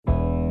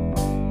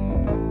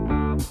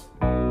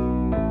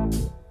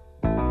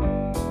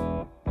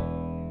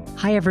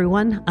Hi,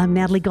 everyone. I'm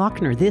Natalie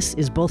Gochner. This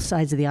is Both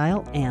Sides of the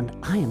Aisle, and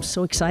I am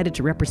so excited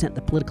to represent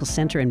the political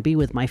center and be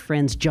with my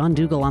friends John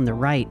Dougal on the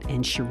right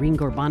and Shireen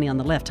Ghorbani on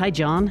the left. Hi,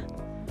 John.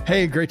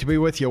 Hey, great to be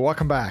with you.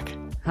 Welcome back.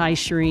 Hi,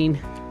 Shireen.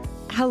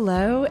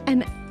 Hello,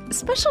 and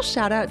special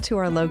shout out to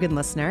our Logan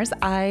listeners.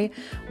 I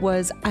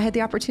had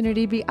the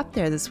opportunity to be up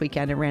there this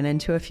weekend and ran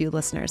into a few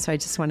listeners, so I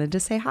just wanted to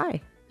say hi.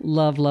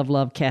 Love, love,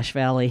 love Cache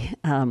Valley.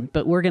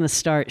 But we're going to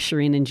start,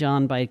 Shireen and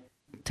John, by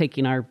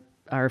taking our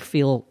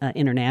feel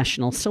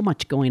international. So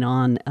much going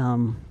on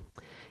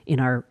in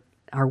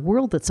our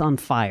world that's on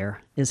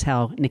fire, is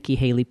how Nikki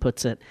Haley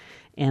puts it.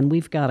 And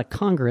we've got a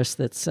Congress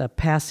that's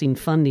passing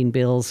funding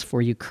bills for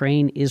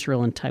Ukraine,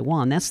 Israel, and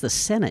Taiwan. That's the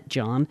Senate,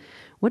 John.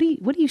 What do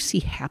you see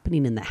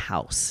happening in the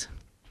House?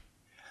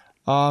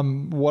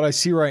 What I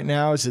see right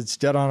now is it's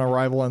dead on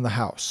arrival in the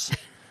House.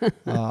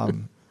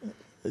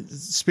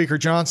 Speaker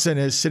Johnson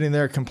is sitting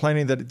there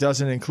complaining that it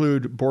doesn't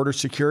include border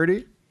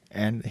security,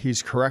 and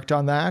he's correct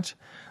on that.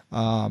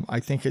 I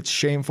think it's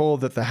shameful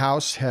that the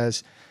House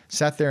has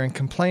sat there and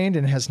complained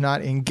and has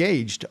not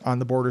engaged on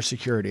the border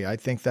security. I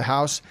think the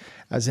House,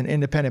 as an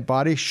independent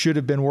body, should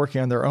have been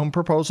working on their own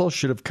proposal,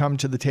 should have come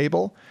to the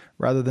table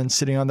rather than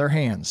sitting on their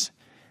hands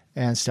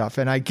and stuff.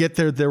 And I get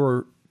there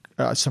were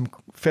some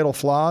fatal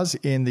flaws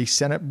in the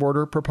Senate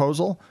border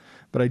proposal,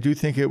 but I do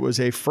think it was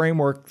a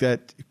framework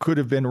that could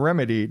have been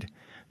remedied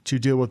to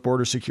deal with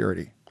border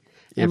security.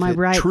 Am I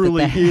right? It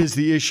truly is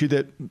the issue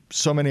that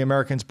so many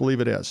Americans believe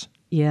it is.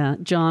 Yeah.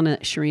 John,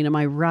 Shireen, am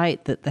I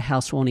right that the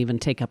House won't even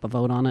take up a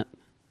vote on it?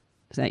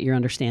 Is that your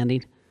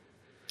understanding?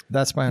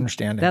 That's my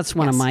understanding. That's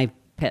one of my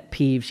pet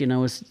peeves,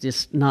 is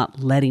just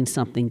not letting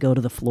something go to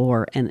the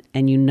floor. And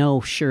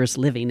sure as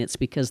living, it's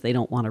because they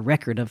don't want a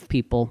record of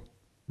people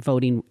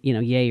voting,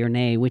 yay or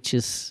nay, which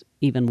is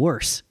even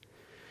worse.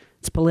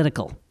 It's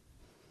political.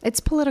 It's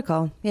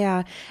political,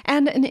 yeah.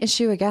 And an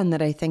issue, again,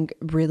 that I think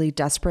really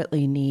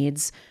desperately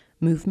needs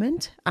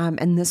movement.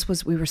 And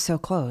we were so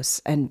close.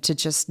 And to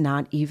just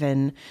not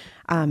even,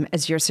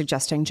 as you're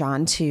suggesting,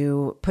 John,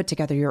 to put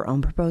together your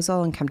own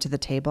proposal and come to the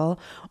table,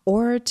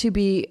 or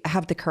to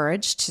have the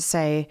courage to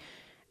say,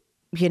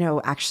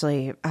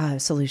 actually,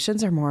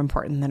 solutions are more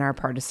important than our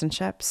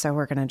partisanship. So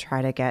we're going to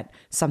try to get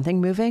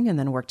something moving and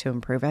then work to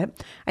improve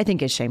it, I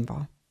think is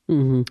shameful.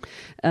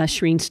 Mm-hmm.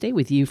 Shireen, stay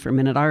with you for a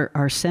minute.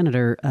 Our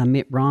Senator,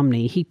 Mitt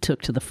Romney, he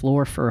took to the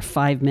floor for a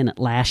 5-minute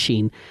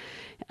lashing,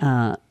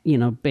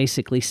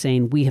 basically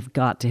saying, we have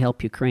got to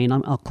help Ukraine.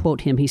 I'll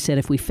quote him. He said,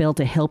 if we fail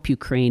to help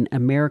Ukraine,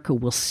 America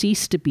will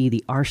cease to be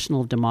the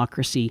arsenal of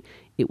democracy.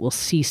 It will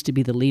cease to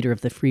be the leader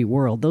of the free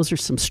world. Those are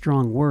some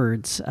strong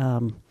words.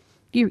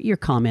 Your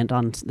comment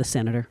on the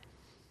senator.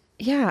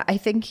 Yeah, I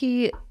think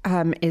he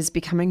is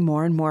becoming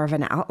more and more of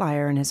an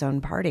outlier in his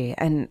own party.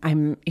 And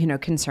I'm,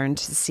 concerned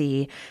to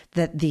see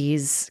that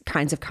these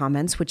kinds of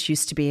comments, which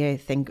used to be, I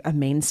think, a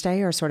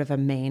mainstay or sort of a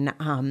main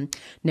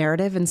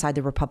narrative inside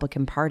the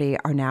Republican Party,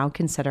 are now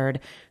considered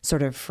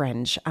sort of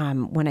fringe.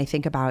 When I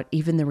think about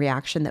even the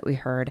reaction that we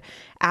heard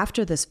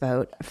after this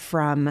vote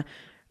from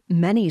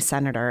many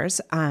senators,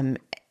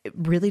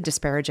 really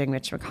disparaging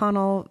Mitch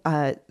McConnell,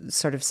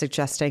 sort of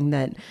suggesting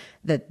that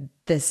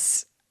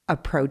this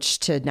approach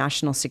to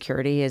national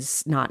security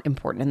is not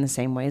important in the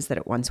same ways that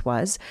it once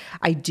was.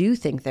 I do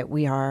think that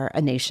we are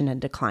a nation in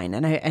decline,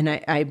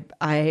 and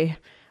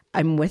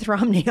I'm with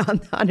Romney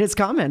on his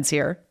comments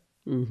here.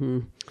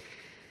 Mm-hmm.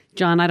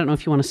 John, I don't know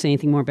if you want to say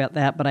anything more about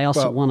that, but I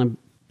also want to.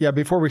 Yeah,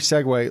 before we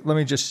segue, let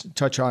me just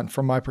touch on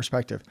from my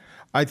perspective.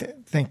 I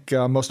think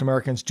most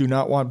Americans do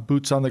not want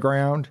boots on the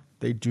ground.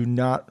 They do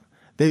not.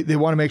 They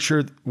want to make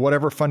sure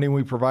whatever funding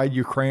we provide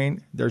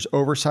Ukraine, there's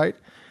oversight.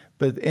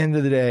 But at the end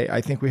of the day, I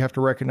think we have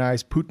to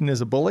recognize Putin is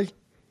a bully,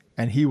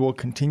 and he will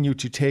continue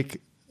to take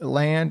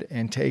land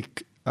and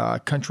take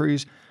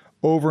countries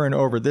over and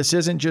over. This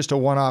isn't just a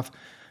one-off.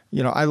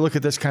 I look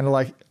at this kind of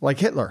like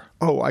Hitler.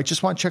 Oh, I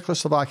just want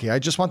Czechoslovakia. I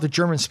just want the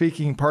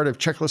German-speaking part of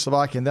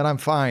Czechoslovakia, and then I'm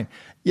fine.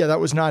 Yeah,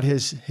 that was not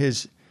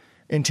his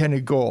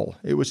intended goal.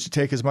 It was to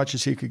take as much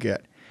as he could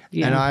get.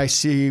 Yeah. And I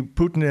see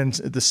Putin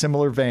in the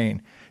similar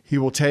vein. He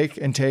will take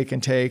and take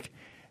and take.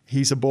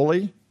 He's a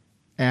bully.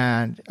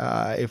 And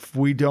if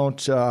we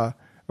don't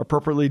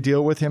appropriately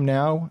deal with him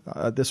now,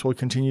 this will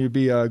continue to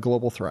be a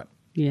global threat.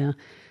 Yeah.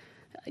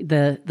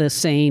 The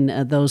saying,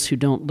 those who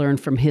don't learn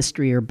from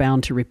history are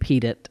bound to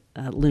repeat it,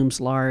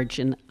 looms large.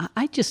 And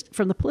I just,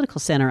 from the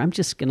political center, I'm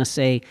just going to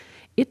say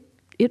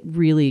it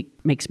really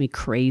makes me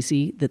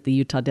crazy that the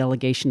Utah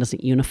delegation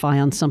doesn't unify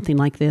on something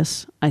like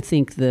this. I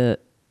think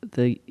that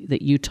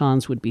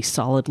Utahns would be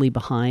solidly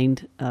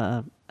behind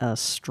a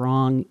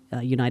strong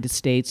United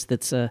States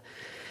that's a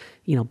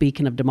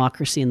beacon of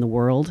democracy in the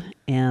world,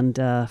 and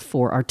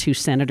for our two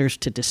senators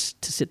to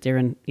sit there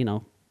and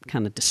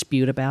kind of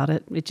dispute about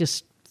it, it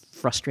just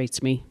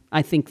frustrates me.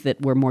 I think that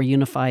we're more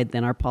unified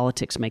than our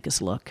politics make us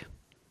look.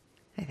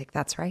 I think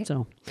that's right.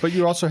 But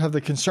you also have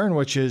the concern,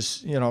 which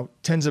is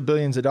tens of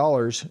billions of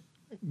dollars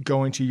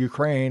going to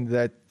Ukraine,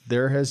 that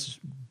there has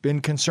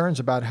been concerns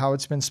about how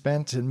it's been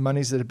spent and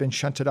monies that have been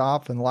shunted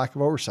off and lack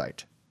of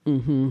oversight.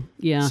 Mm-hmm.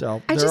 Yeah.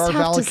 So I there just are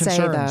have valid to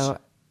concerns. say, though,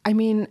 I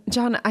mean,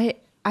 John,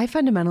 I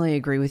fundamentally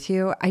agree with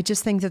you. I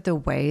just think that the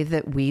way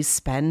that we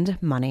spend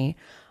money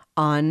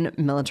on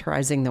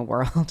militarizing the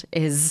world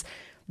is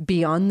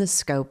beyond the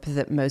scope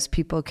that most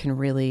people can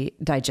really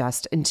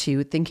digest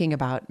into thinking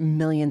about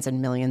millions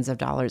and millions of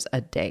dollars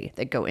a day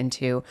that go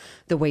into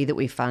the way that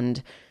we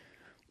fund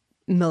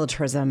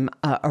militarism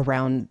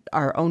around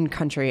our own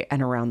country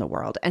and around the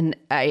world. And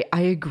I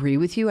agree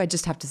with you. I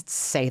just have to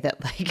say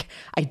that, like,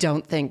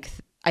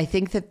 I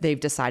think that they've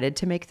decided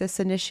to make this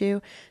an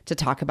issue, to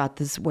talk about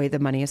this way the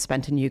money is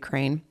spent in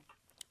Ukraine,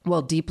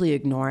 while deeply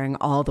ignoring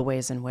all the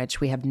ways in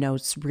which we have no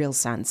real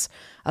sense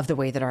of the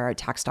way that our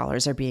tax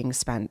dollars are being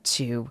spent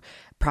to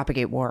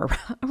propagate war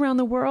around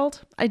the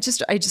world. I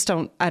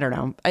don't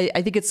know.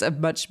 I think it's a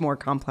much more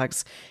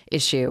complex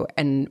issue,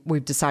 and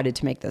we've decided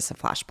to make this a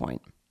flashpoint.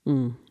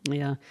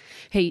 Yeah.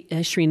 Hey,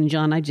 Shereen and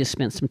John, I just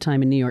spent some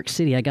time in New York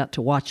City. I got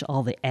to watch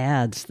all the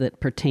ads that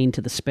pertain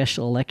to the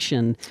special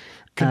election.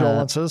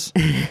 Condolences.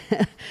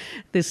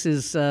 This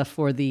is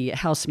for the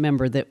House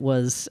member that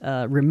was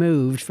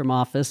removed from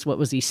office. What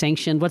was he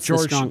sanctioned? What's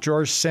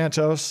George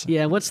Santos.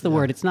 Yeah, what's the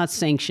word? It's not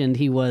sanctioned.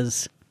 He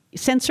was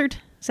censored.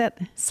 Is that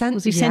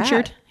was he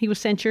censured? Yeah. He was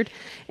censured.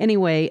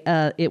 Anyway,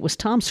 it was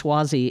Tom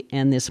Suozzi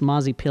and this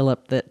Mazi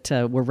Pilip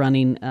that were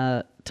running.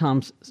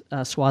 Tom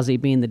Suozzi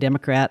being the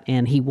Democrat,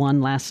 and he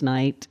won last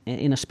night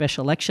in a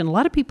special election. A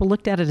lot of people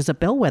looked at it as a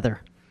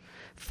bellwether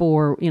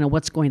for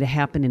what's going to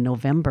happen in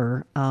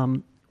November.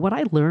 What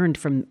I learned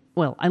from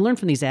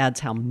these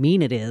ads how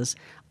mean it is.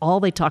 All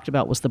they talked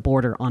about was the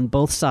border on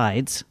both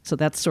sides. So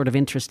that's sort of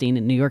interesting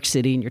in New York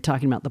City, and you're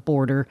talking about the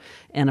border.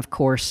 And of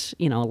course,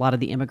 a lot of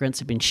the immigrants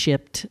have been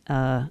shipped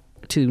to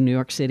New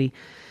York City.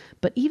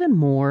 But even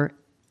more,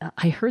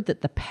 I heard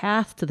that the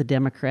path to the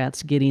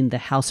Democrats getting the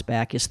House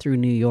back is through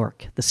New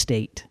York, the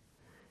state,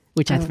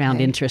 which I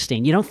found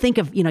interesting. You don't think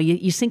of,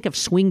 you think of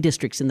swing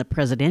districts in the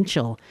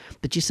presidential,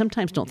 but you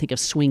sometimes don't think of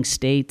swing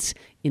states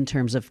in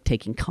terms of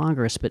taking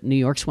Congress. But New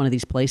York's one of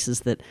these places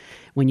that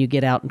when you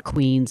get out in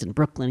Queens and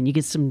Brooklyn, and you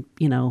get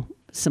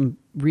some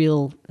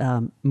real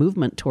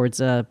movement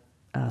towards a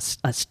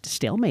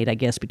stalemate, I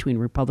guess, between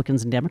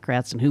Republicans and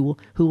Democrats and who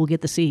will get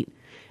the seat.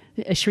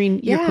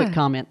 Shereen, your quick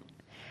comment.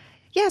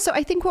 Yeah, so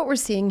I think what we're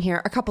seeing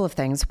here, a couple of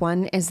things.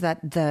 One is that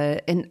the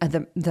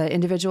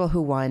individual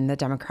who won, the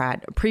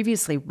Democrat,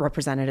 previously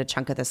represented a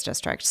chunk of this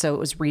district. So it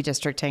was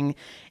redistricting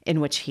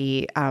in which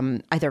he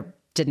either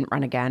didn't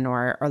run again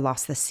or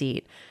lost the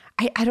seat.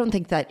 I don't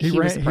think that he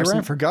was the person. He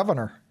ran for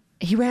governor.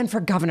 He ran for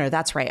governor.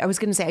 That's right. I was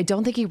going to say, I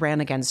don't think he ran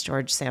against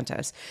George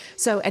Santos.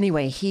 So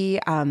anyway, he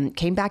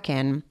came back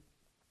in.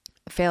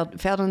 Failed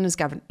in his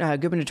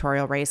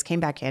gubernatorial race, came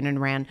back in and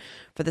ran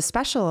for the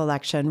special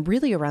election,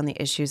 really around the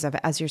issues of,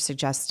 as you're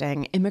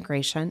suggesting,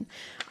 immigration,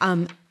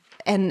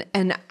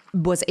 and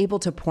was able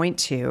to point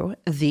to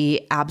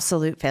the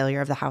absolute failure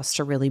of the House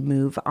to really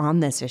move on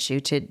this issue,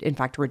 to in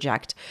fact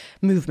reject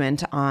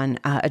movement on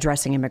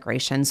addressing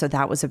immigration. So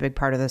that was a big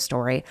part of the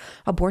story.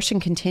 Abortion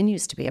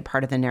continues to be a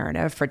part of the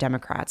narrative for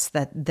Democrats,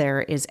 that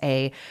there is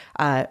a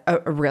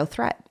real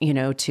threat,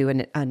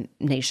 to a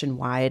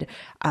nationwide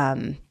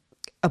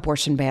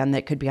abortion ban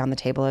that could be on the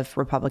table if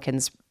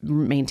Republicans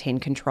maintain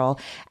control.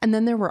 And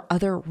then there were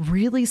other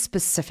really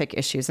specific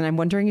issues. And I'm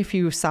wondering if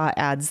you saw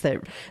ads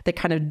that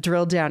kind of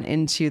drill down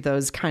into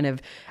those kind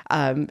of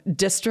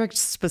district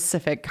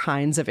specific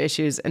kinds of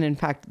issues. And in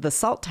fact, the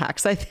SALT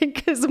tax, I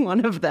think, is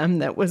one of them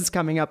that was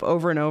coming up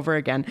over and over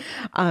again.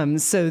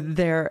 So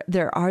there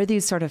are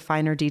these sort of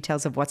finer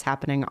details of what's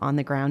happening on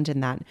the ground in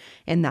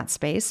that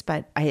space.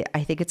 But I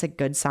think it's a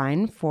good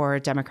sign for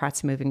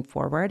Democrats moving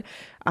forward.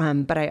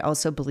 But I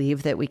also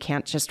believe that we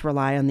can't just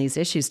rely on these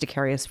issues to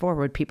carry us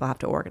forward. People have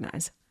to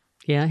organize.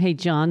 Yeah. Hey,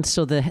 John,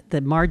 so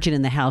the margin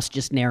in the House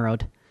just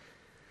narrowed.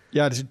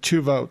 Yeah, it's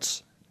 2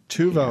 votes.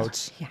 2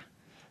 votes. Yeah.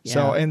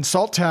 So, and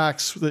SALT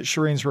tax that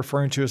Shereen's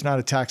referring to is not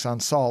a tax on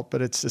salt,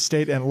 but it's a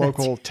state and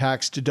local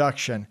tax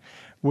deduction,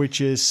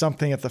 which is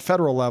something at the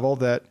federal level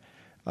that,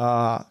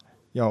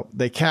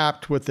 they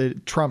capped with the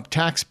Trump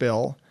tax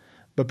bill.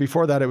 But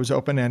before that, it was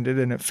open-ended,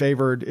 and it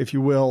favored, if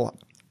you will,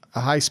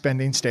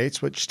 high-spending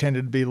states, which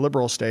tended to be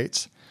liberal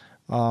states,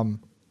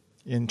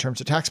 in terms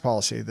of tax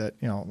policy, that,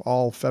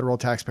 all federal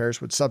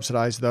taxpayers would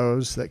subsidize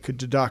those that could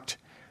deduct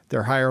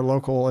their higher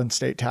local and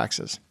state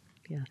taxes.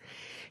 Yeah.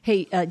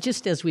 Hey,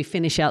 just as we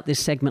finish out this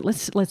segment,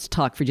 let's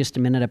talk for just a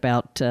minute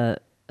about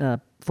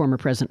former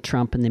President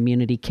Trump and the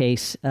immunity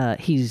case.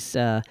 He's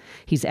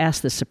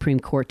asked the Supreme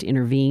Court to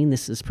intervene.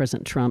 This is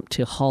President Trump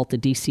to halt the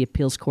D.C.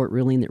 Appeals Court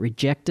ruling that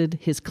rejected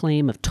his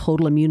claim of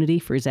total immunity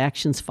for his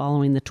actions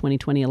following the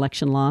 2020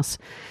 election loss.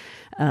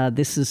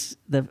 This is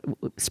the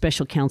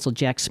special counsel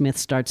Jack Smith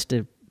starts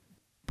to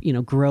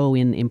grow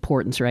in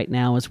importance right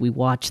now as we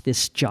watch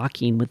this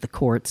jockeying with the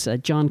courts.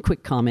 John,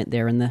 quick comment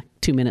there in the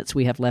 2 minutes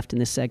we have left in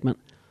this segment.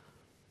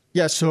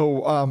 Yeah,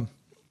 so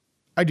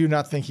I do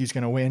not think he's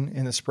going to win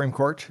in the Supreme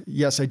Court.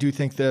 Yes, I do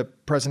think the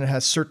president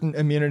has certain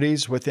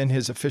immunities within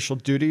his official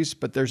duties,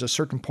 but there's a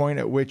certain point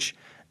at which,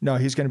 no,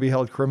 he's going to be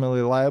held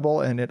criminally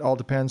liable, and it all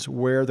depends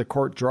where the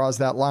court draws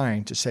that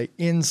line to say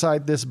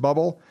inside this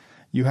bubble,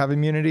 you have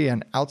immunity,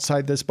 and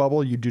outside this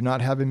bubble, you do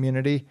not have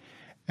immunity.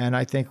 And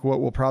I think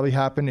what will probably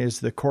happen is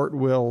the court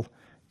will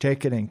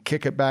take it and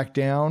kick it back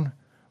down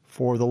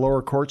for the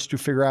lower courts to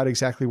figure out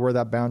exactly where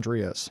that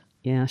boundary is.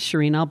 Yeah,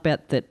 Shireen, I'll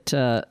bet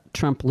that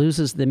Trump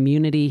loses the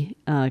immunity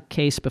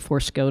case before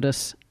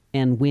SCOTUS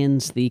and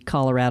wins the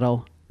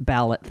Colorado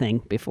ballot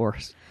thing before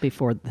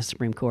the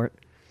Supreme Court.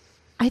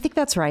 I think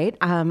that's right.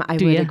 I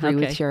would agree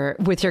with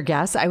your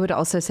guess. I would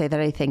also say that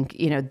I think,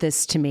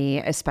 this to me,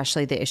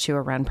 especially the issue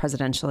around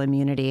presidential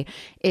immunity,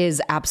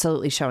 is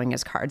absolutely showing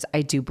his cards.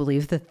 I do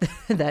believe that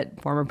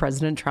that former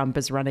President Trump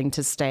is running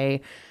to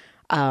stay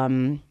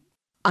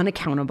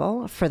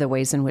unaccountable for the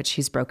ways in which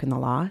he's broken the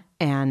law.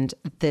 And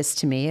this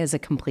to me is a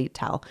complete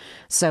tell.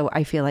 So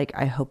I feel like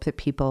I hope that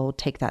people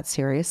take that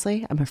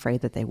seriously. I'm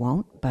afraid that they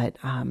won't, but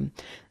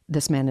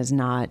this man is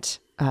not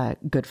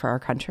good for our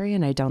country,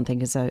 and I don't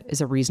think is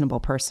a reasonable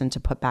person to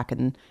put back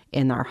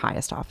in our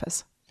highest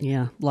office.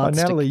 Yeah,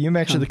 Natalie, you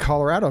mentioned the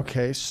Colorado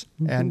case,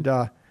 and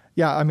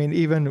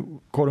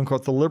even quote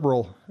unquote the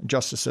liberal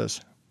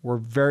justices were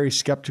very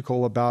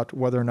skeptical about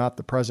whether or not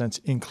the president's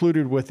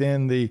included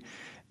within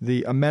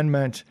the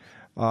amendment,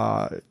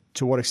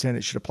 to what extent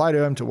it should apply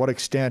to him, to what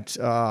extent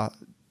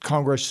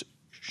Congress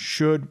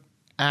should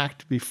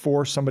act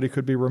before somebody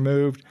could be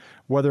removed,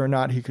 whether or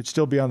not he could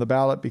still be on the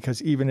ballot,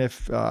 because even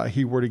if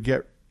he were to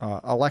get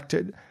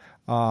elected,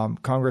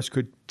 Congress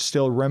could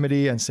still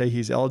remedy and say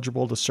he's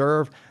eligible to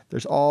serve.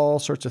 There's all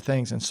sorts of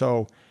things. And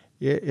so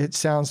it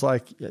sounds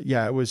like,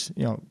 it was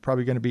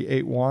probably going to be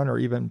 8-1 or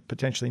even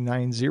potentially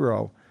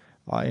 9-0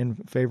 in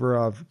favor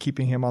of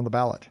keeping him on the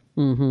ballot.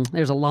 Mm-hmm.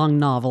 There's a long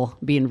novel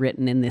being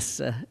written in this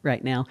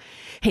right now.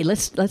 Hey,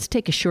 let's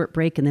take a short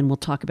break, and then we'll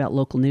talk about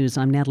local news.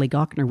 I'm Natalie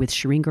Gochner with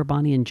Shireen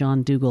Ghorbani and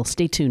John Dougall.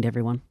 Stay tuned,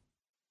 everyone.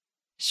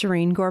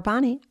 Shireen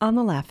Ghorbani on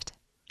the left.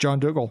 John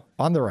Dougall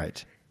on the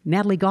right.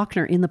 Natalie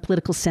Gochner in the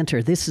political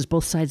center. This is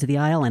Both Sides of the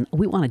Aisle, and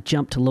we want to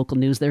jump to local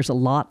news. There's a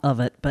lot of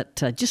it,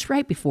 but just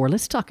right before,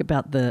 let's talk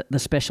about the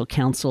special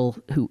counsel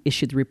who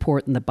issued the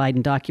report in the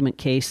Biden document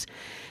case.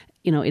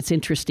 It's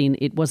interesting.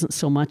 It wasn't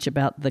so much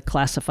about the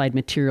classified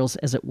materials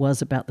as it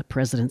was about the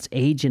president's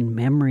age and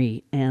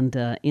memory. And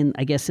in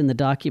the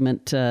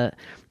document, the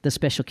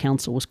special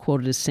counsel was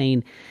quoted as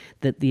saying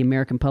that the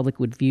American public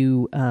would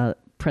view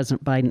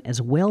President Biden as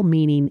a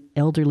well-meaning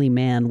elderly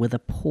man with a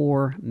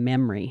poor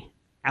memory.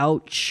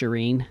 Ouch,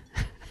 Shireen.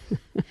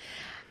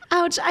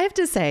 Ouch. I have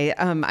to say,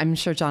 I'm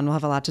sure John will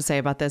have a lot to say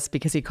about this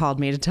because he called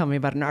me to tell me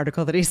about an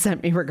article that he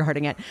sent me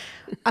regarding it.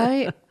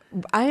 I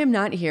am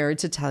not here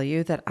to tell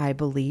you that I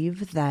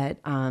believe that,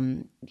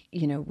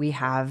 we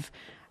have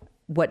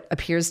what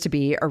appears to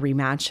be a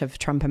rematch of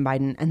Trump and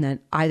Biden, and that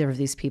either of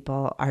these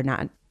people are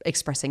not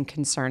expressing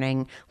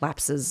concerning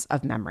lapses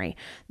of memory.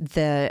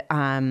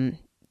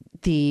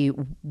 The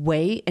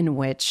way in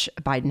which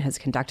Biden has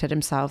conducted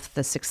himself,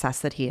 the success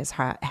that he has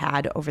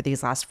had over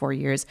these last 4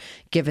 years,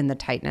 given the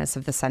tightness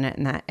of the Senate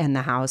and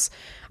the House,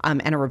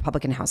 and a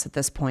Republican House at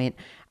this point,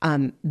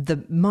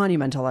 the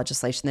monumental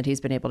legislation that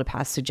he's been able to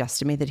pass suggests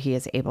to me that he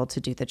is able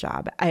to do the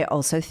job. I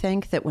also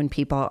think that when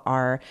people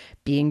are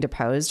being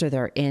deposed or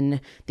they're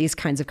in these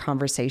kinds of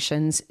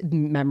conversations,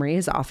 memory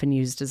is often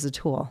used as a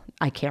tool.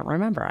 I can't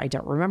remember. I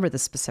don't remember the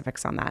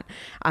specifics on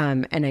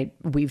that.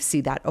 We've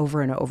seen that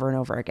over and over and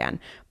over again.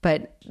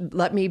 But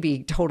let me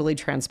be totally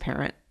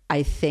transparent.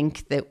 I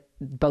think that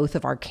both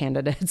of our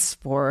candidates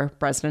for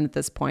president at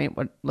this point,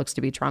 what looks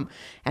to be Trump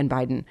and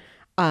Biden,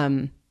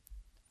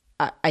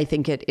 I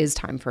think it is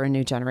time for a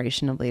new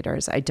generation of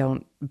leaders. I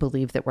don't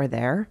believe that we're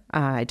there.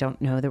 I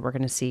don't know that we're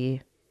going to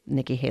see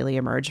Nikki Haley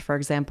emerge, for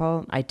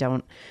example. I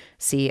don't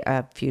see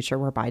a future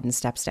where Biden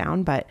steps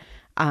down, but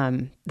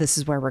this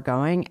is where we're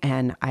going.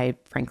 And I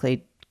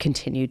frankly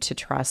continue to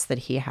trust that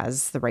he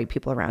has the right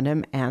people around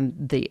him and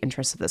the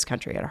interests of this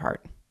country at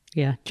heart.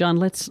 Yeah. John,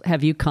 let's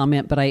have you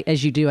comment. But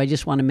as you do, I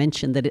just want to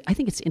mention that I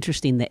think it's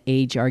interesting, the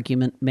age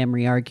argument,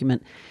 memory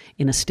argument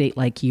in a state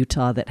like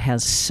Utah that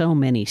has so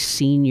many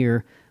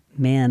senior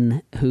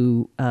men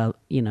who,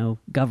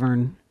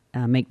 govern,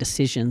 make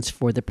decisions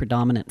for the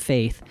predominant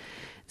faith.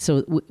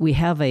 So we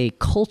have a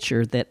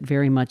culture that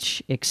very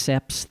much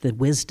accepts the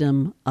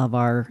wisdom of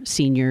our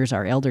seniors,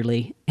 our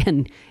elderly,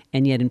 and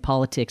yet in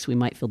politics we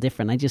might feel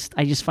different. I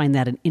just find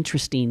that an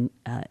interesting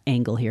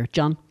angle here.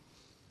 John?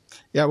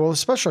 Yeah, well, the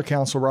special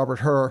counsel, Robert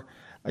Hur,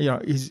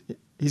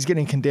 he's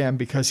getting condemned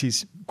because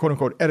he's, quote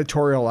unquote,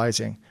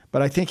 editorializing.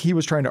 But I think he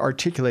was trying to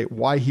articulate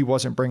why he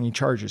wasn't bringing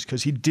charges,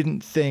 because he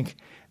didn't think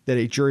that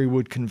a jury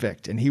would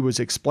convict. And he was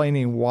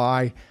explaining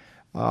why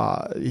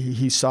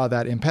he saw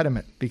that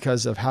impediment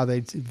because of how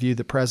they view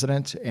the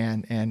president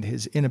and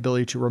his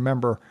inability to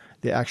remember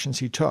the actions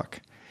he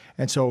took.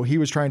 And so he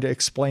was trying to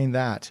explain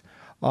that.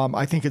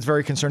 I think it's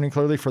very concerning,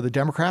 clearly, for the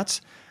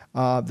Democrats.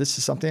 This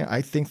is something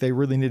I think they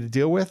really need to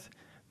deal with.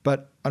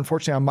 But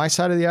unfortunately, on my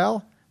side of the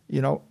aisle,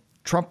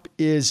 Trump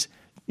is,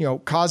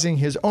 causing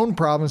his own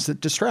problems that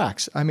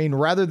distracts. I mean,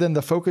 rather than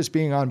the focus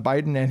being on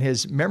Biden and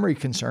his memory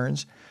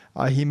concerns,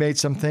 he made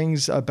some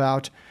things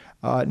about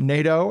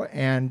NATO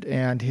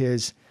and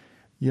his,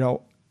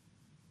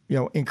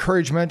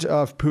 encouragement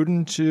of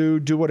Putin to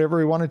do whatever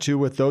he wanted to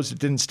with those that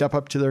didn't step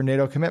up to their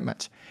NATO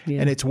commitments.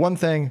 Yeah. And it's one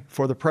thing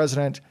for the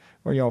president,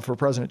 or for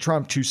President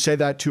Trump, to say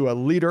that to a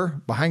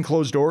leader behind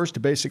closed doors, to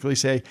basically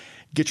say,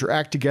 get your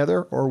act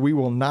together or we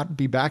will not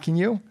be backing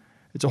you.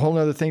 It's a whole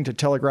other thing to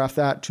telegraph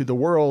that to the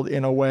world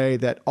in a way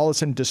that all of a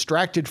sudden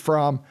distracted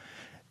from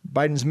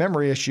Biden's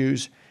memory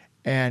issues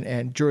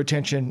and drew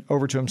attention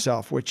over to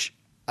himself, which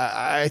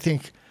I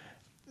think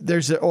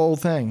there's the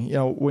old thing,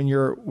 when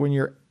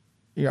your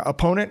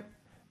opponent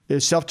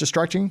is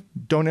self-destructing,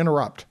 don't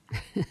interrupt.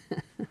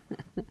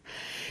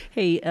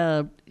 Hey,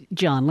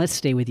 John, let's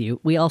stay with you.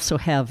 We also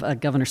have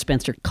Governor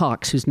Spencer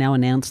Cox, who's now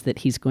announced that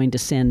he's going to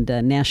send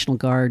National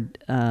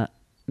Guard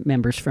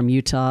members from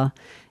Utah.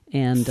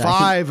 And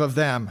five of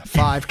them.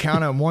 Five, count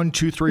them. 1,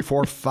 2, 3,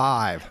 4,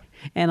 5.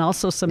 And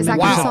also some Is that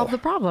going to solve the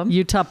problem?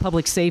 Utah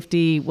Public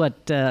Safety,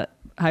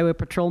 highway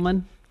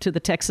patrolman to the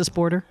Texas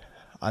border?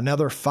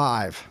 Another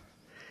 5.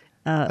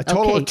 A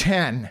total of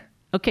 10.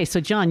 Okay, so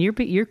John,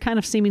 you're kind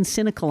of seeming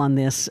cynical on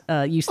this.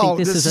 You think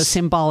this is a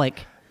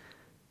symbolic?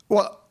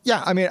 Well,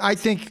 yeah. I mean, I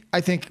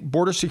think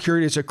border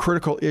security is a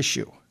critical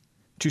issue.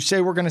 To say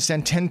we're going to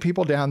send 10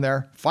 people down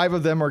there, 5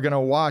 of them are going to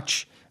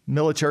watch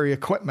military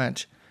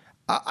equipment.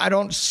 I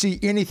don't see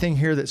anything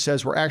here that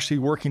says we're actually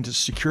working to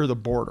secure the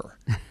border.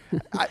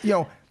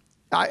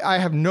 I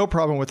have no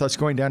problem with us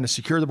going down to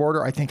secure the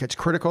border. I think it's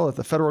critical. If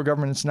the federal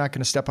government is not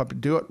going to step up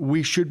and do it,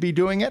 we should be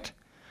doing it.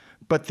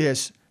 But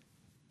this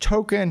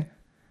token,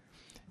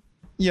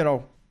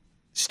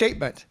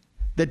 statement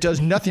that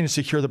does nothing to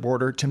secure the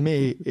border, to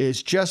me,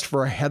 is just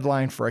for a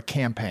headline for a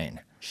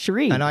campaign.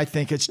 Shireen. And I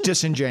think it's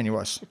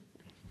disingenuous.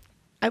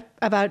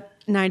 About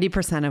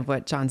 90% of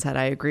what John said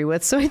I agree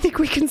with, so I think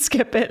we can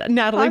skip it.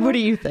 Natalie, what do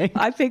you think?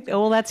 I think,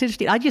 that's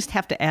interesting. I just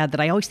have to add that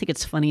I always think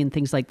it's funny in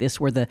things like this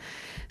where the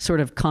sort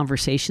of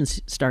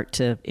conversations start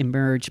to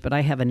emerge. But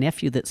I have a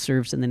nephew that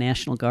serves in the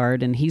National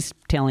Guard, and he's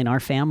telling our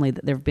family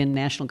that there have been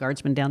National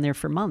Guardsmen down there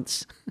for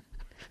months.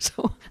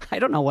 So I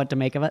don't know what to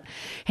make of it.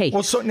 Hey.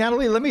 Well, so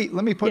Natalie, let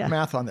me put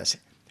math on this.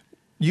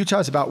 Utah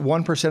is about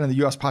 1% of the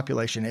U.S.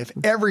 population. If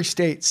every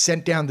state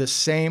sent down the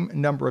same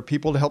number of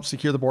people to help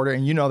secure the border,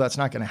 and that's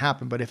not going to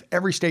happen, but if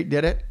every state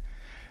did it,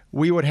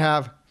 we would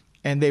have,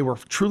 and they were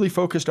truly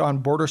focused on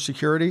border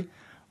security,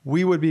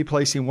 we would be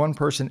placing one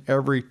person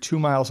every 2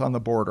 miles on the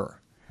border.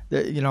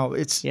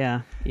 It's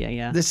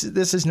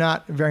This is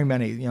not very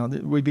many.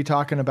 We'd be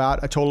talking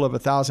about a total of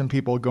 1,000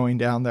 people going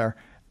down there.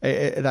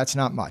 That's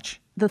not much.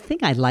 The thing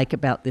I like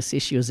about this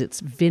issue is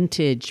it's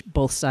vintage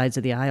both sides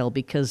of the aisle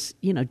because,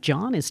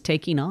 John is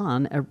taking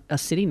on a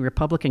sitting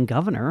Republican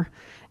governor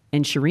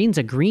and Shireen's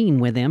agreeing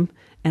with him.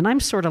 And I'm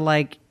sort of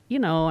like,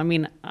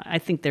 I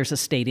think there's a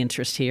state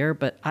interest here,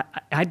 but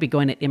I'd be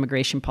going at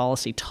immigration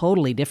policy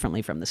totally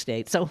differently from the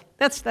state. So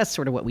that's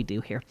sort of what we do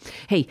here.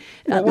 Hey,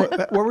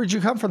 where would you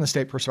come from the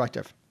state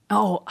perspective?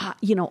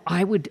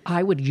 I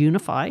would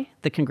unify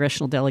the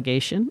congressional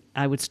delegation.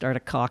 I would start a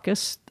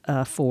caucus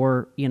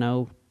for,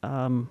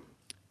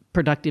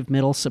 productive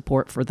middle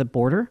support for the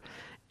border.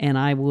 And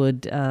I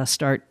would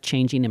start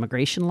changing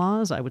immigration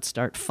laws. I would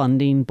start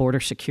funding border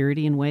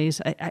security in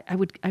ways. I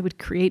would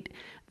create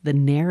the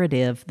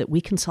narrative that we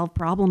can solve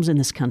problems in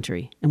this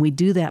country. And we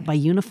do that by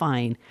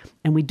unifying.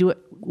 And we do it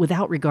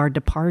without regard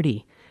to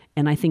party.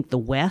 And I think the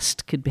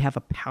West could have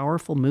a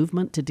powerful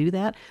movement to do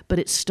that. But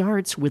it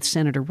starts with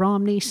Senator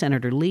Romney,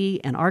 Senator Lee,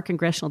 and our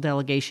congressional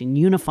delegation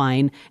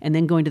unifying and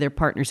then going to their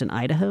partners in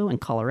Idaho and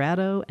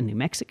Colorado and New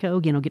Mexico,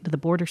 get to the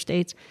border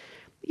states.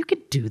 You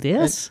could do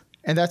this.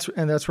 And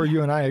that's where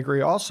you and I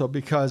agree also,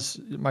 because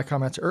my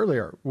comments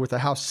earlier, with the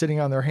House sitting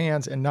on their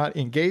hands and not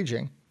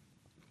engaging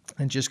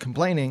and just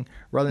complaining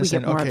rather than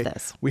saying, okay,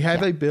 we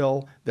have a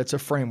bill that's a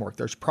framework.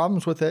 There's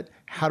problems with it.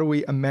 How do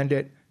we amend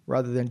it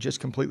rather than just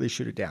completely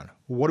shoot it down?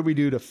 What do we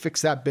do to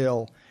fix that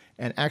bill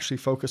and actually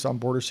focus on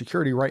border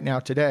security right now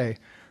today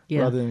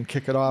rather than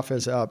kick it off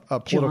as a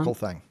political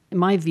thing?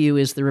 My view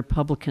is the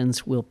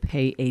Republicans will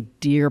pay a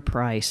dear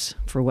price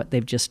for what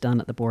they've just done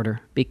at the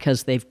border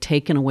because they've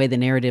taken away the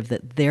narrative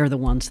that they're the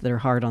ones that are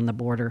hard on the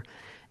border.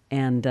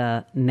 And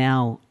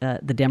now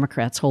the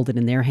Democrats hold it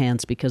in their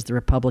hands because the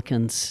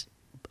Republicans,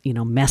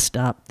 messed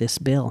up this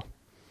bill.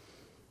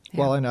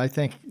 Well, and I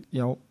think,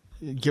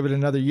 give it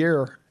another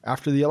year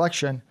after the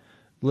election.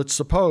 Let's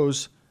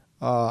suppose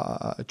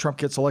Trump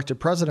gets elected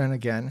president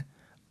again.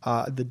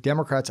 The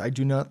Democrats, I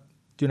do not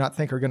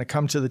think are going to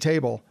come to the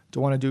table to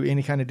want to do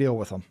any kind of deal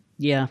with them.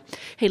 Yeah.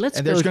 Hey,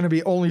 there's going to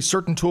be only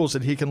certain tools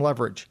that he can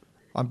leverage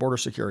on border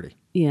security.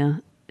 Yeah.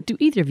 Do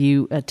either of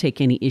you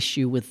take any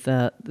issue with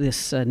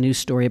this news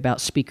story about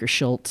Speaker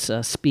Schultz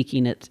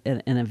speaking at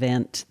an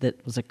event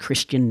that was a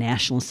Christian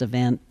nationalist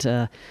event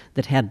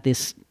that had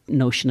this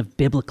notion of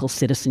biblical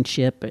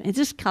citizenship? Is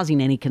this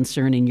causing any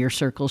concern in your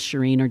circles,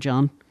 Shireen or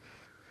John?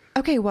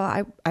 Okay,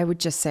 well, I would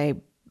just say,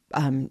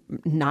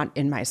 not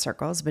in my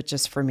circles, but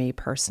just for me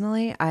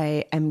personally,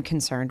 I am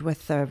concerned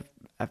with the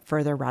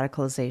further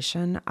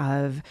radicalization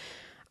of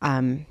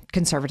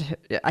conservative,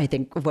 I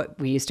think what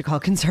we used to call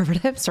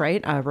conservatives,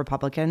 right?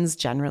 Republicans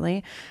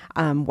generally,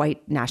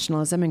 white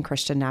nationalism and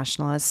Christian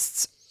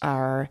nationalists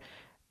are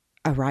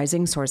a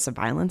rising source of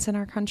violence in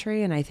our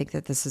country. And I think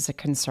that this is a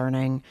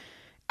concerning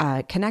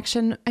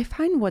connection. I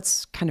find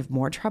what's kind of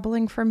more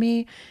troubling for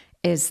me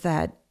is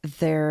that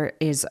there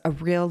is a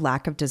real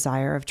lack of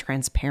desire of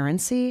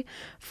transparency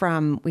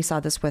we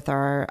saw this with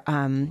our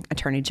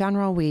Attorney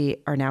General. We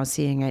are now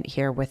seeing it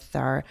here with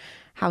our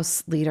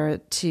House leader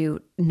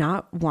to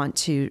not want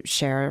to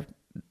share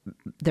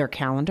their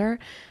calendar.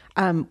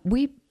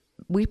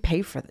 We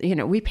pay for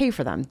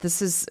them.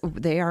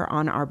 They are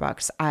on our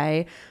books.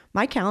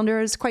 My calendar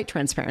is quite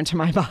transparent to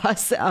my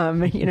boss,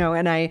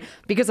 and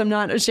because I'm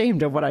not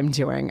ashamed of what I'm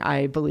doing.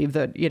 I believe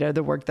that,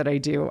 the work that I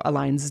do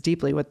aligns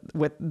deeply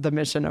with the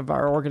mission of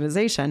our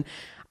organization.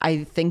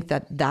 I think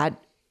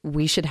that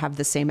we should have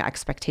the same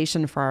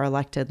expectation for our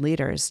elected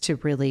leaders to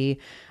really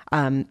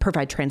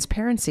provide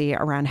transparency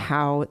around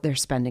how they're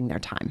spending their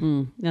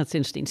time. That's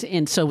interesting.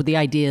 And so the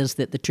idea is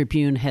that the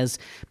Tribune has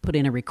put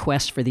in a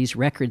request for these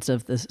records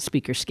of the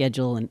speaker's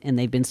schedule, and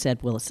they've been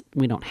said, well,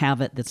 we don't have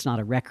it. That's not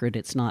a record.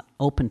 It's not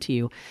open to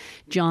you.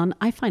 John,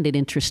 I find it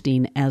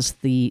interesting as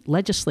the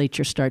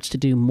legislature starts to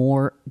do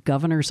more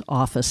governor's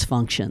office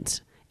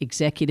functions,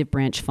 executive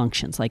branch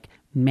functions, like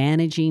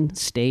managing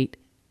state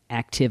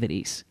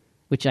activities,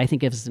 which I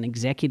think of as an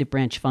executive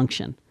branch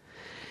function.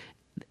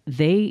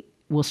 They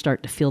will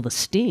start to feel the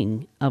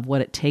sting of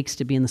what it takes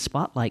to be in the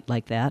spotlight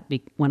like that.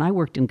 When I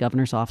worked in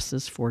governor's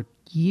offices for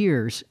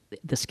years,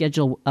 the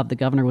schedule of the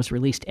governor was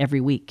released every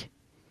week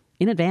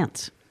in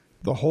advance.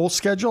 The whole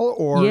schedule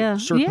or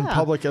certain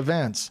public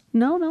events?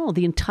 No,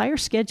 the entire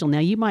schedule. Now,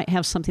 you might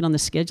have something on the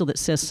schedule that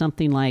says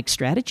something like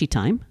strategy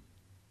time,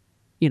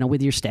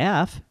 with your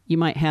staff. You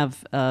might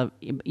have,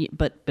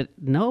 but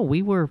no,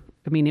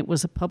 it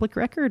was a public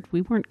record.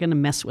 We weren't going to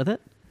mess with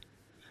it.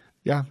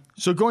 Yeah.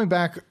 So going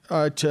back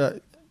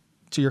to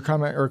your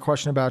comment or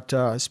question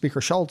about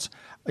Speaker Schultz,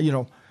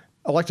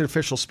 elected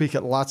officials speak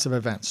at lots of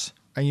events,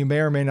 and you may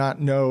or may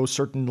not know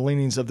certain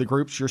leanings of the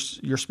groups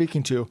you're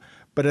speaking to.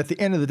 But at the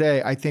end of the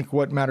day, I think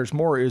what matters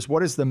more is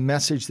what is the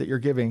message that you're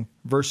giving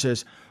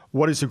versus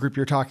what is the group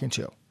you're talking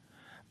to.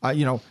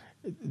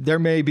 There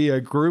may be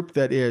a group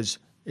that is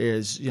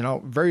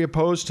very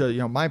opposed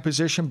to my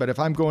position, but if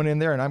I'm going in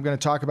there and I'm going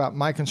to talk about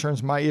my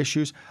concerns, my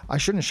issues, I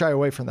shouldn't shy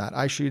away from that.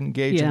 I should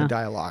engage in the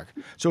dialogue.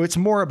 So it's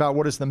more about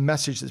what is the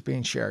message that's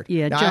being shared.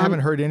 Yeah, now, John, I haven't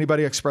heard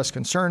anybody express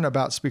concern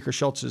about Speaker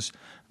Schultz's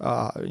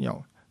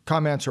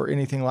comments or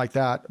anything like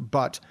that,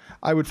 but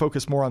I would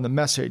focus more on the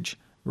message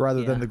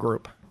rather than the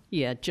group.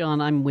 Yeah,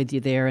 John, I'm with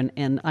you there.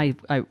 And I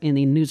in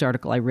the news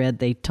article I read,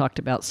 they talked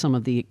about some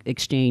of the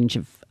exchange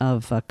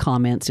of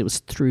comments. It was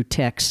through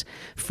text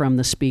from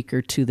the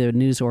speaker to the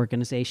news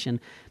organization.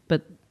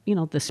 But,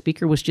 the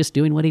speaker was just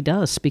doing what he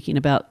does, speaking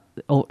about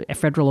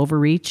federal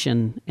overreach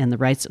and the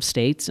rights of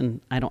states.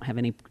 And I don't have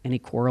any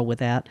quarrel with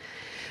that.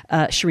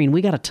 Shireen,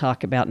 we got to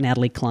talk about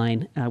Natalie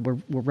Cline. We're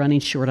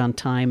running short on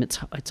time.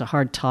 It's a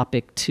hard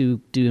topic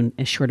to do in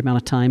a short amount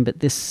of time,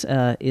 but this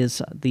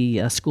is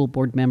the school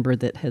board member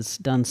that has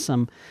done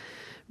some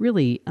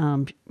really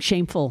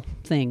shameful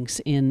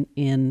things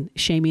in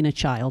shaming a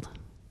child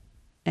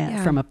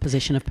from a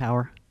position of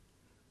power.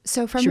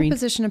 So from Shireen? a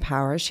position of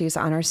power, she's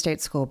on our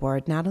state school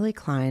board. Natalie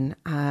Cline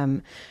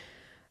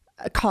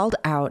called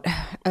out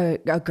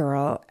a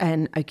girl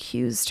and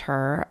accused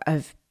her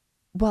of,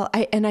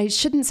 I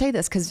shouldn't say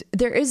this because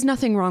there is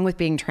nothing wrong with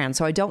being trans.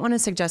 So I don't want to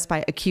suggest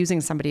by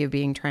accusing somebody of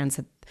being trans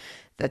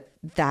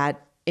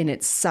that in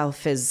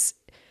itself is,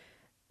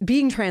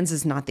 being trans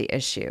is not the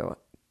issue.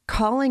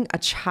 Calling a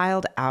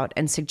child out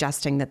and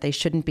suggesting that they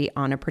shouldn't be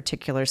on a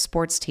particular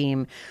sports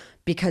team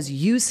because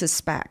you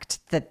suspect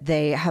that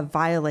they have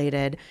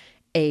violated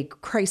a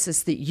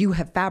crisis that you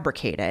have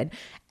fabricated.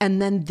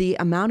 And then the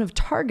amount of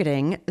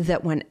targeting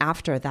that went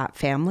after that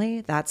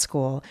family, that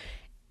school,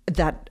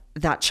 that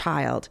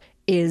child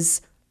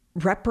is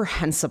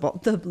reprehensible.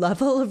 The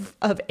level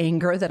of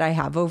anger that I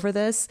have over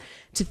this,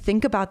 to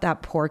think about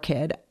that poor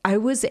kid. I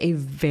was a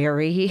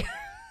very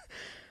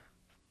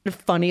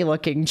funny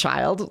looking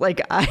child. Like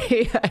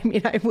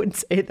I would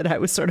say that I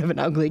was sort of an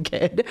ugly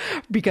kid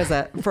because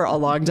for a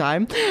long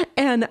time,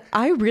 and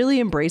I really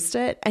embraced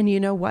it. And you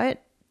know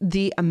what?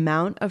 The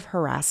amount of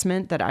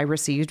harassment that I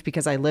received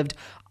because I lived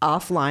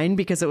offline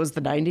because it was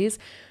the 90s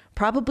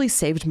probably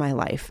saved my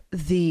life.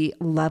 The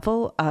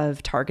level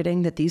of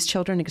targeting that these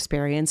children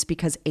experience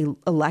because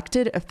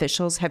elected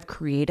officials have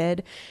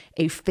created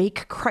a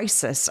fake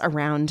crisis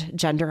around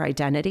gender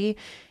identity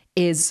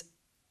is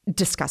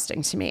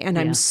disgusting to me. And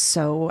I'm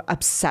so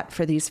upset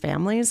for these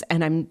families.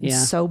 And I'm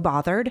so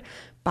bothered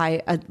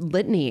by a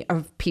litany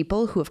of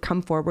people who have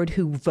come forward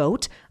who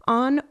vote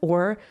on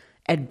or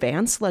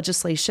advance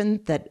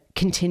legislation that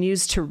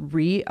continues to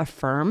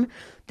reaffirm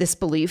this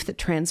belief that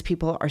trans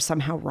people are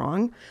somehow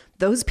wrong.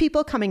 Those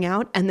people coming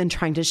out and then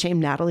trying to shame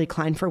Natalie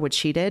Cline for what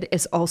she did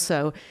is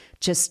also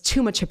just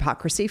too much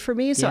hypocrisy for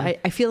me. So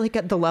I feel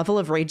like the level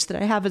of rage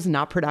that I have is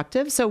not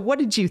productive. So what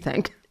did you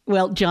think?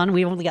 Well, John,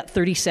 we only got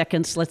 30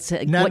 seconds. Let's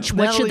what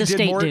should the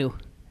state do?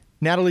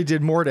 Natalie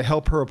did more to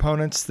help her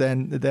opponents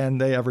than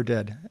they ever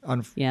did.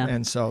 Yeah.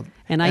 And so,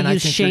 and I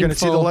use think shameful. You're going to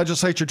see the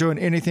legislature doing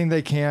anything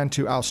they can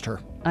to oust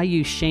her. I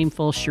use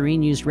shameful.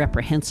 Shireen used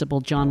reprehensible.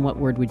 John, what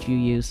word would you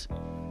use?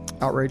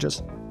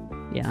 Outrageous.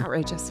 Yeah.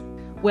 Outrageous.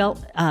 Well,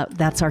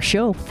 that's our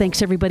show.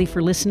 Thanks, everybody,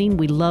 for listening.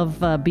 We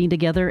love being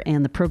together,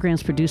 and the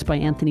program's produced by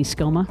Anthony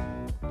Scoma.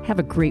 Have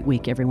a great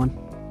week, everyone.